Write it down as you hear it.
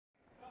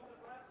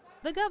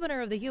The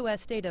governor of the U.S.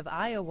 state of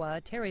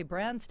Iowa, Terry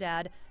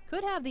Branstad,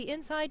 could have the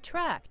inside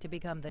track to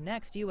become the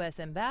next U.S.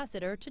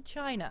 ambassador to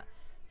China.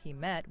 He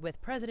met with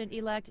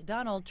President-elect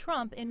Donald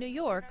Trump in New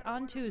York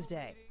on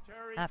Tuesday.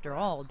 After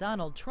all,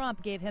 Donald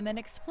Trump gave him an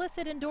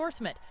explicit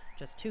endorsement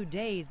just 2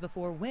 days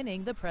before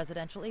winning the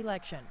presidential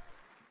election.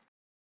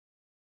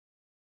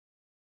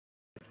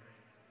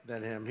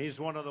 Than him. He's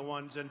one of the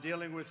ones in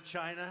dealing with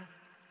China.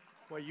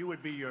 Well, you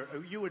would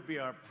be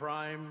our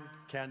prime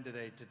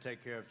candidate to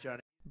take care of China.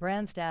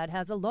 Branstad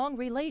has a long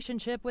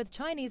relationship with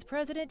Chinese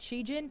President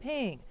Xi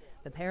Jinping.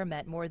 The pair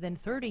met more than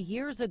 30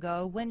 years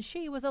ago when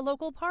Xi was a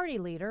local party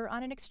leader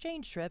on an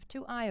exchange trip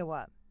to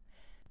Iowa.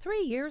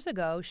 3 years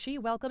ago, Xi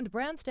welcomed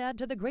Branstad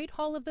to the Great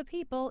Hall of the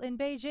People in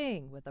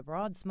Beijing with a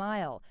broad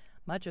smile.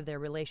 Much of their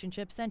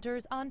relationship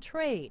centers on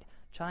trade.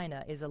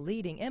 China is a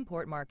leading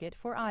import market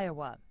for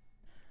Iowa.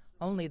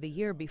 Only the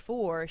year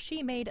before,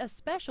 Xi made a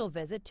special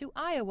visit to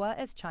Iowa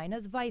as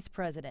China's vice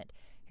president.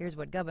 Here's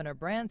what Governor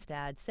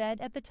Branstad said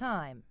at the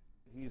time.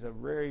 He's a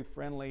very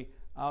friendly,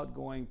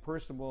 outgoing,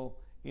 personable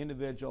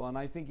individual, and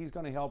I think he's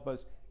going to help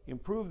us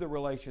improve the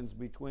relations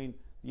between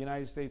the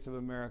United States of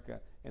America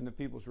and the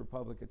People's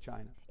Republic of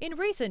China. In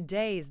recent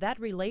days, that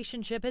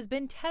relationship has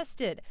been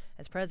tested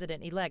as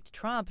President-elect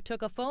Trump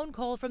took a phone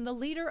call from the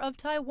leader of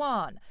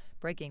Taiwan,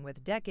 breaking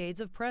with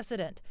decades of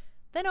precedent.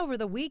 Then over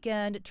the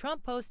weekend,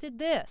 Trump posted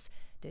this.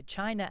 Did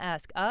China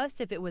ask us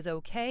if it was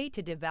okay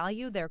to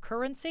devalue their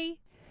currency?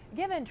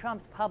 Given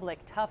Trump's public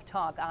tough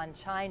talk on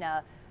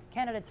China,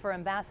 candidates for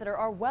ambassador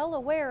are well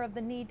aware of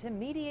the need to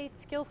mediate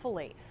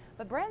skillfully.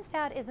 But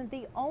Branstad isn't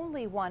the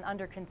only one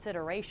under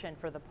consideration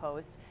for the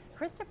post.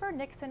 Christopher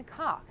Nixon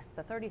Cox,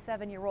 the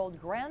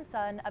 37-year-old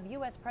grandson of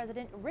U.S.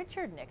 President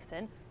Richard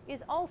Nixon,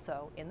 is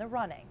also in the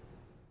running.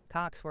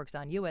 Cox works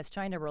on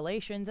U.S.-China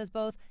relations as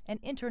both an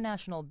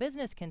international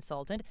business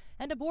consultant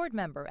and a board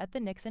member at the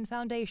Nixon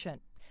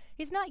Foundation.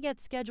 He's not yet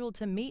scheduled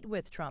to meet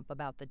with Trump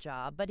about the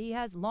job, but he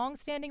has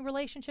long-standing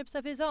relationships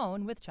of his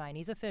own with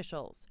Chinese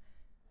officials.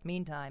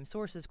 Meantime,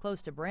 sources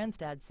close to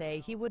Branstad say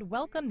he would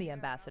welcome the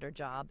ambassador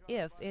job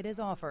if it is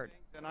offered.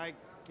 And I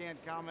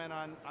can't comment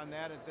on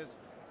that at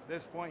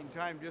this point in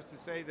time, just to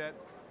say that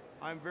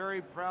I'm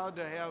very proud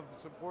to have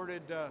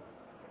supported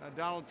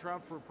Donald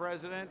Trump for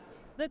president.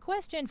 The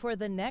question for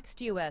the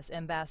next U.S.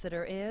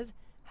 ambassador is,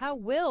 how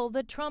will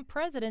the Trump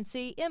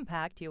presidency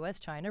impact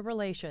U.S.-China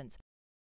relations?